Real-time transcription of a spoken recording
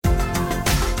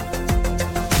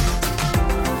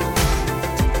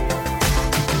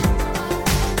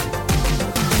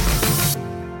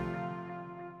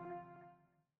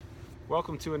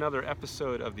Welcome to another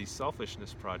episode of the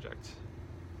Selfishness Project,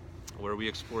 where we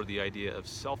explore the idea of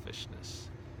selfishness.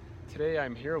 Today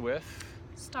I'm here with...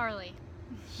 Starly.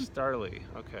 Starly,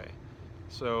 okay.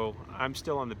 So I'm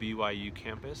still on the BYU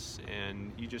campus,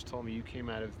 and you just told me you came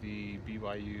out of the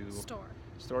BYU...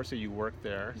 Store, so you work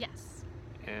there. Yes.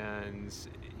 And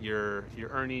you're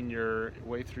earning your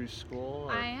way through school?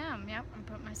 Or? I am, yep. I'm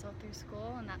putting myself through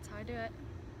school, and that's how I do it.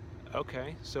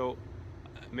 Okay, so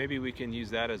maybe we can use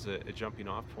that as a jumping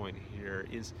off point here.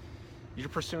 Is you're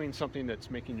pursuing something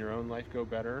that's making your own life go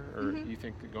better, or you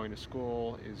think that going to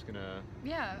school is gonna...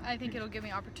 Yeah, I think it'll give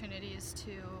me opportunities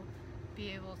to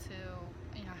be able to,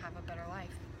 have a better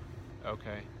life.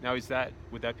 Okay. Now,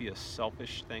 would that be a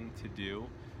selfish thing to do,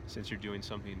 since you're doing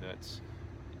something that's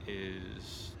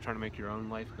trying to make your own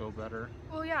life go better?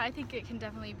 Well, yeah, I think it can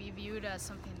definitely be viewed as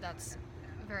something that's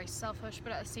very selfish,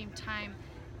 but at the same time,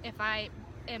 if I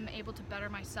am able to better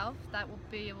myself, that will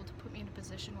be able to put me in a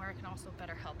position where I can also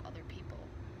better help other people.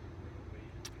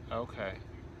 Okay.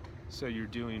 So you're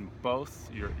doing both.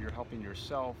 You're helping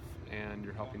yourself and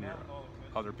you're helping your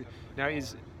other people. Now,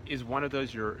 is one of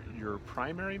those your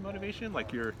primary motivation?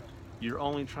 Like you're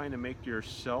only trying to make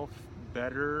yourself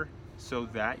better so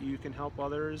that you can help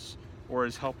others, or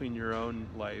is helping your own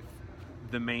life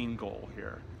the main goal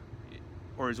here?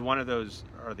 Or is one of those,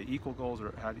 are they equal goals, or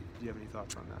do you have any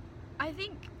thoughts on that? I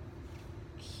think,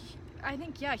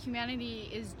 yeah, humanity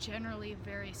is generally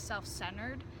very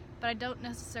self-centered, but I don't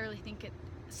necessarily think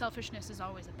selfishness is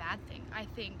always a bad thing. I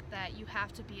think that you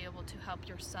have to be able to help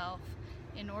yourself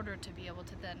in order to be able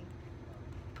to then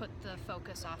put the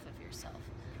focus off of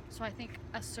yourself. So I think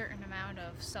a certain amount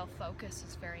of self-focus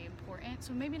is very important.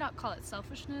 So maybe not call it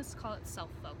selfishness, call it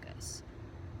self-focus,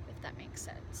 if that makes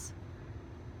sense.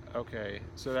 Okay,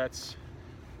 so that's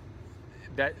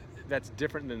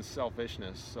different than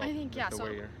selfishness. So I think, yeah, so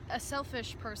a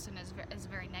selfish person is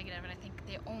very negative, and I think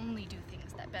they only do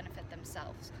things that benefit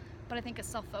themselves. But I think a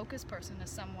self-focused person is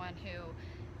someone who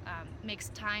makes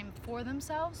time for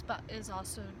themselves, but is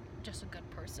also just a good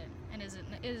person, and isn't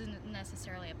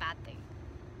necessarily a bad thing.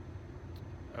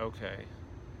 Okay.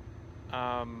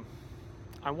 I'm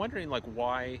wondering,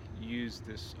 why use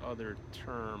this other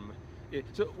term?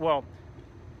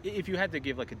 If you had to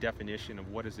give a definition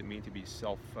of what does it mean to be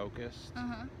self-focused,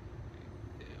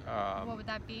 what would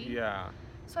that be? Yeah.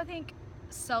 So I think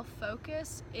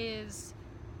self-focus is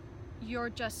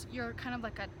you're kind of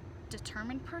like a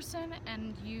determined person,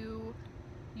 and you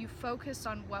focus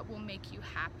on what will make you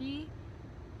happy,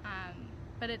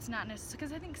 but it's not necessarily,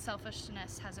 because I think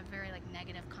selfishness has a very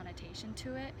negative connotation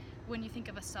to it. When you think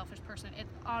of a selfish person, it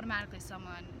automatically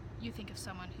you think of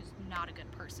someone who's not a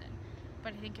good person.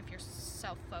 But I think if you're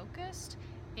self-focused,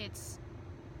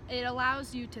 it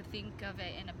allows you to think of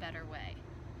it in a better way.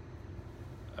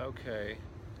 Okay.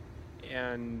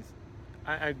 And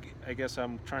I guess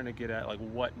I'm trying to get at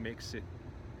what makes it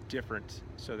different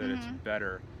so that it's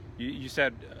better. You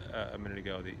said a minute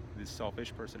ago the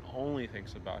selfish person only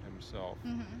thinks about himself,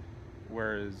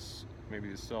 whereas maybe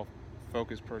the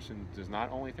self-focused person does not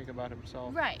only think about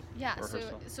himself. Right, yeah. Or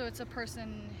herself. So it's a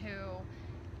person who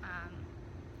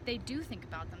they do think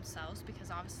about themselves, because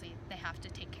obviously they have to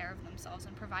take care of themselves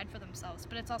and provide for themselves,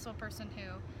 but it's also a person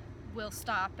who will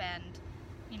stop and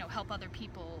help other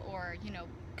people, or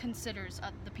considers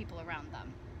the people around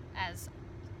them as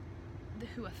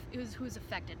who is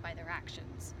affected by their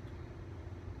actions.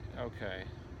 Okay,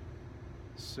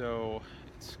 so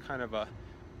it's kind of a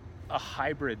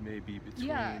hybrid maybe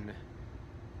between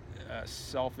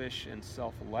selfish and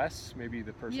selfless. Maybe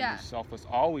the person who's selfless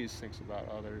always thinks about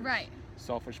others. Right.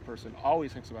 Selfish person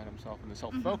always thinks about himself, and the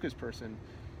self-focused person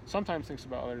sometimes thinks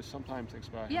about others, sometimes thinks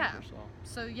about him or herself.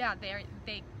 So yeah,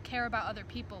 they care about other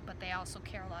people, but they also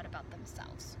care a lot about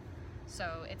themselves.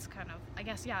 So it's kind of, I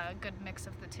guess, a good mix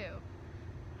of the two.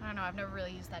 I don't know, I've never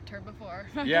really used that term before.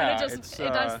 Yeah, I just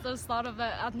thought of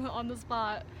it on the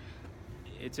spot.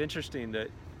 It's interesting that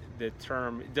the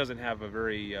term doesn't have a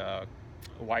very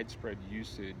widespread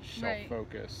usage,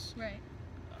 self-focus. Right.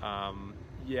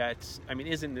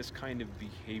 Isn't this kind of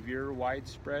behavior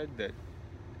widespread that...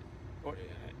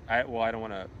 I don't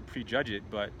want to prejudge it,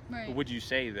 but would you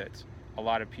say that a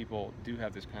lot of people do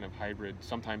have this kind of hybrid,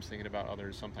 sometimes thinking about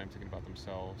others, sometimes thinking about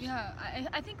themselves? Yeah,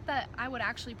 I think that I would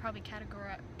actually probably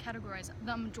categorize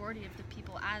the majority of the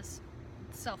people as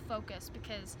self-focused,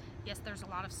 because yes, there's a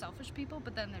lot of selfish people,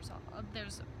 but then there's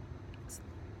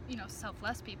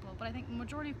selfless people. But I think the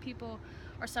majority of people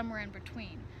are somewhere in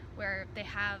between, where they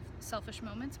have selfish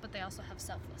moments, but they also have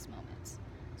selfless moments.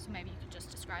 So maybe you could just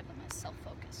describe them as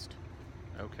self-focused.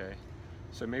 Okay.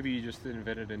 So maybe you just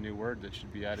invented a new word that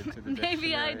should be added to the dictionary.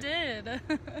 Maybe I did.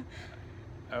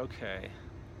 Okay.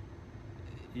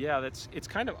 Yeah, it's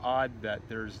kind of odd that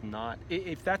there's not,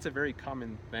 if that's a very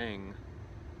common thing,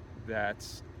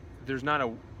 that's there's not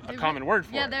a common word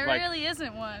for Yeah, it. there Like, really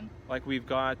isn't one. like we've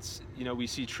got, we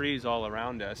see trees all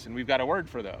around us, and we've got a word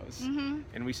for those. Mm-hmm.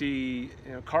 And we see,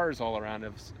 cars all around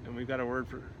us, and we've got a word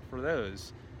for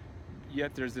those.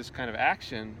 Yet there's this kind of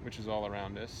action which is all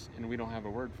around us, and we don't have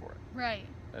a word for it. Right.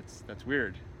 That's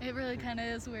weird. It really kind of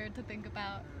is weird to think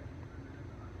about.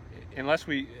 Unless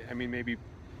maybe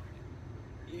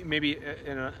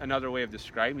another way of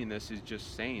describing this is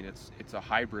just saying it's a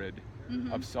hybrid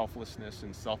Mm-hmm. of selflessness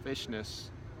and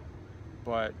selfishness.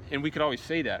 And we could always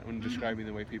say that when describing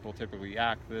the way people typically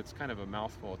act, but it's kind of a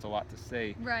mouthful. It's a lot to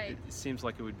say. Right. It seems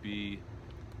like it would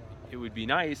be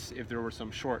nice if there were some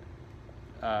short,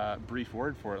 brief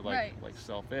word for it, like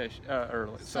selfish or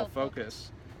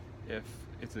self-focus, if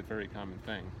it's a very common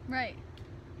thing. Right.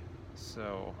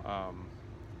 So,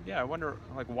 I wonder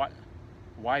like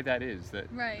why that is.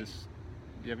 That Right. Do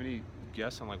you have any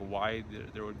guess on like why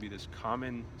there would be this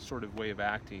common sort of way of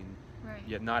acting, Right.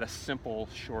 yet not a simple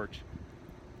short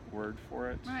word for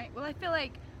it? Right. Well, I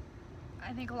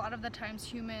think a lot of the times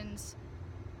humans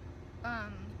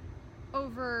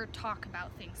over talk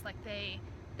about things, like they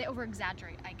over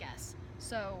exaggerate, I guess.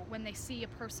 So when they see a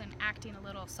person acting a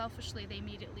little selfishly, they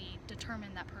immediately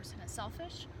determine that person is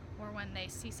selfish. Or when they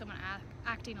see someone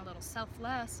acting a little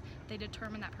selfless, they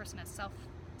determine that person is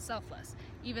selfless,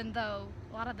 even though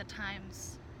a lot of the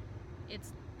times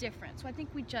it's different. So I think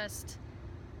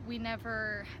we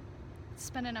never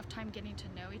spend enough time getting to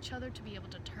know each other to be able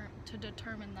to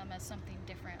determine them as something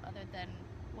different other than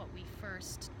what we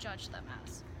first judge them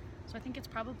as. So I think it's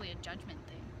probably a judgment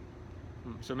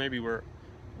thing. So maybe we're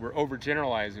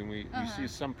overgeneralizing. We see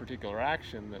some particular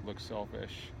action that looks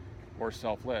selfish or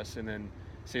selfless, and then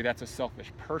say that's a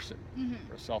selfish person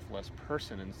or a selfless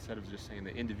person, instead of just saying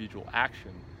the individual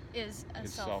action Is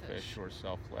selfish or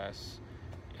selfless.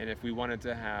 And if we wanted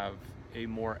to have a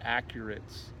more accurate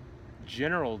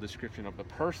general description of the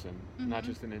person, not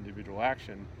just an individual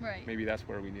action, Right. maybe that's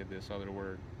where we need this other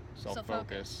word,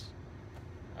 self-focus.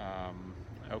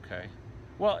 Okay.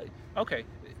 Well, okay.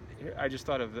 I just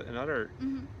thought of another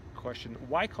question.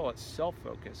 Why call it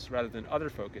self-focus rather than other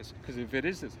focus? Because if it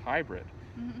is this hybrid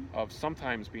of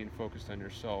sometimes being focused on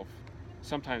yourself,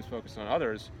 sometimes focused on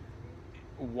others,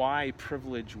 why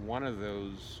privilege one of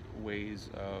those ways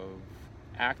of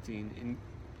acting and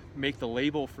make the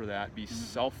label for that be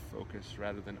self-focus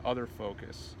rather than other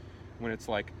focus, when it's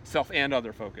like self and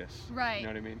other focus? Right. You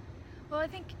know what I mean? Well, I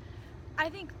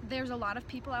think there's a lot of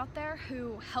people out there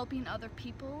who helping other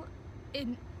people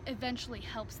eventually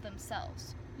helps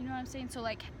themselves. You know what I'm saying? So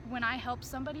like when I help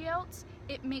somebody else,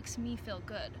 it makes me feel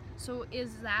good. So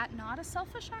is that not a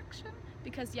selfish action?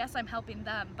 Because yes, I'm helping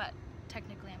them, but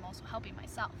technically I'm also helping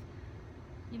myself.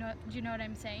 Do you know what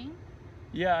I'm saying?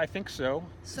 Yeah, I think so.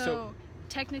 So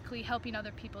technically helping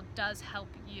other people does help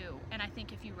you, and I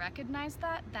think if you recognize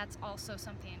that, that's also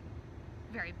something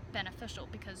very beneficial,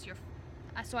 because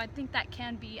so I think that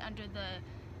can be under the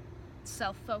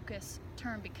self-focus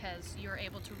term, because you're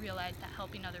able to realize that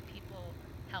helping other people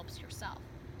helps yourself.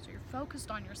 So you're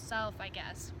focused on yourself, I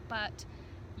guess, but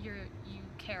you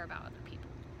care about other people.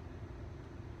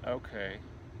 Okay.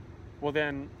 Well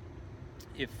then,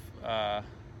 if I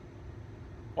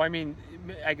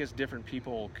guess different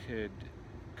people could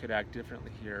act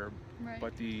differently here, Right.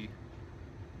 but the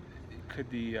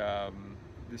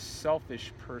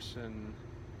selfish person,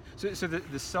 so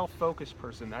the self-focused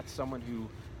person, that's someone who,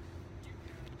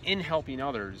 in helping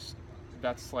others,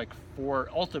 that's like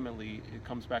ultimately it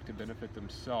comes back to benefit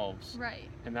themselves. Right.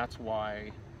 And that's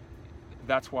why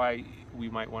we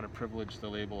might want to privilege the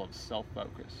label of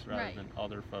self-focus rather than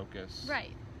other focus.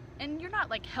 Right. And you're not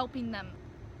like helping them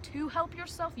to help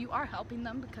yourself. You are helping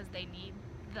them because they need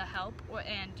the help,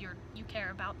 and you care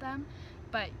about them,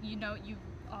 but you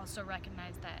also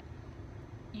recognize that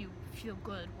you feel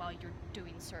good while you're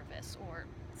doing service or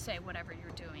say whatever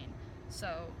you're doing.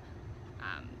 So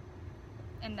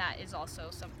and that is also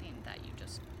something that you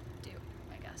just do,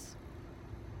 I guess.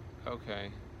 Okay.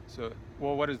 So,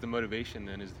 well, what is the motivation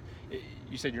then?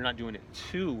 You said you're not doing it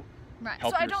to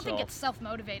help So I don't yourself. think it's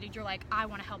self-motivated. You're like, I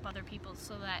want to help other people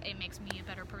so that it makes me a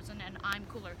better person and I'm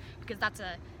cooler, because that's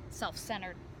a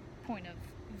self-centered point of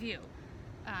view.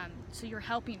 So you're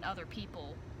helping other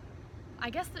people. I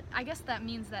guess that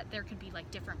means that there could be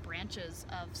like different branches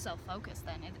of self-focus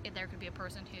then. There could be a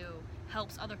person who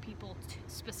helps other people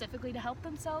specifically to help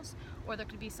themselves, or there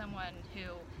could be someone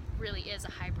who really is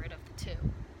a hybrid of the two,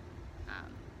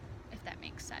 if that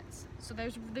makes sense. So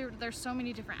there's so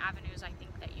many different avenues I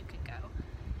think that you could go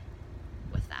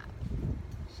with that.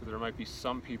 So there might be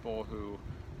some people who,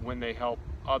 when they help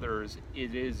others,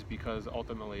 it is because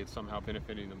ultimately it's somehow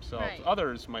benefiting themselves. Right.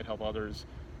 Others might help others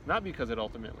not because it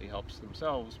ultimately helps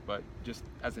themselves, but just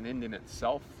as an end in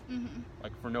itself,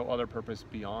 like for no other purpose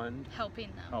beyond Helping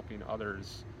them. helping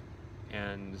others.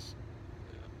 And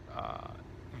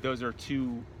those are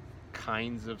two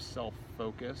kinds of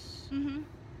self-focus.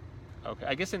 Okay,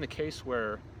 I guess in the case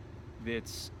where the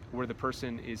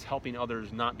person is helping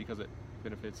others not because it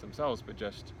benefits themselves, but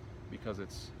just because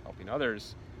it's helping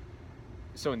others.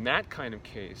 So in that kind of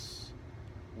case,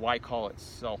 why call it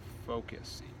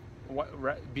self-focus?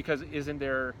 Because isn't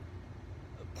there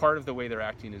part of the way they're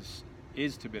acting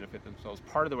is to benefit themselves?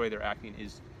 Part of the way they're acting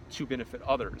is to benefit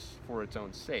others for its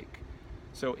own sake.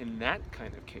 So in that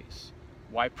kind of case,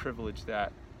 why privilege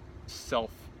that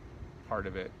self part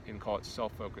of it and call it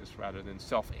self-focus rather than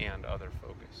self and other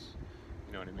focus?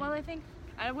 You know what I mean? Well, I think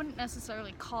I wouldn't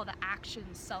necessarily call the action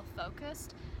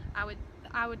self-focused.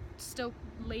 I would still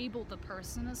label the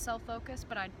person as self-focused,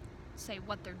 but I'd say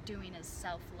what they're doing is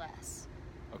selfless.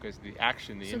 Okay, so the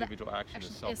action, the So individual action is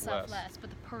selfless. But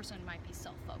the person might be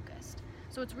self-focused.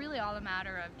 So it's really all a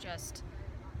matter of just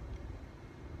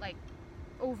like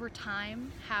over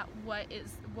time,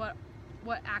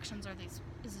 what actions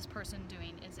is this person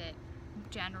doing? Is it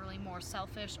generally more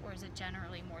selfish or is it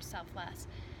generally more selfless?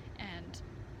 And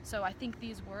so I think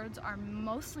these words are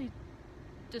mostly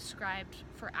described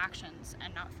for actions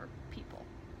and not for people.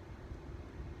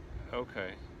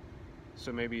 Okay.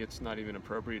 So maybe it's not even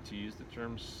appropriate to use the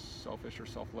terms selfish or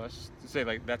selfless. To say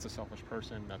like that's a selfish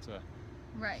person, that's a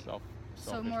Right. selfish.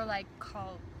 So more like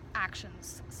call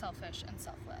actions selfish and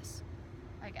selfless,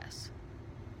 I guess.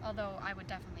 Although I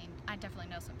definitely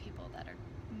know some people that are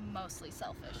mostly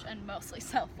selfish and mostly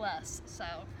selfless. So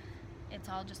it's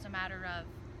all just a matter of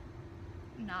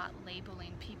not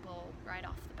labeling people right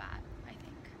off the bat, I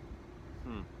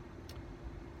think.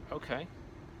 Okay.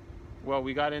 Well,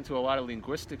 we got into a lot of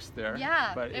linguistics there.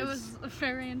 Yeah, but it was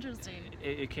very interesting.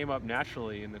 It came up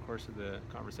naturally in the course of the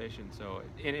conversation. So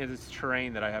it's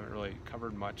terrain that I haven't really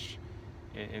covered much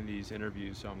in these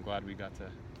interviews. So I'm glad we got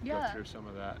to go through some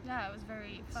of that. Yeah, it was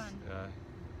very fun.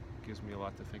 Gives me a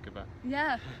lot to think about.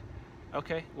 Yeah.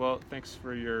 Okay. Well, thanks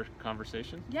for your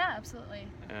conversation. Yeah, absolutely.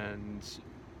 And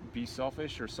be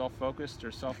selfish or self-focused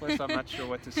or selfless. I'm not sure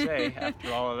what to say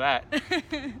after all of that.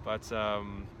 But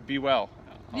be well.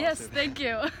 Yes, thank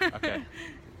you. Okay.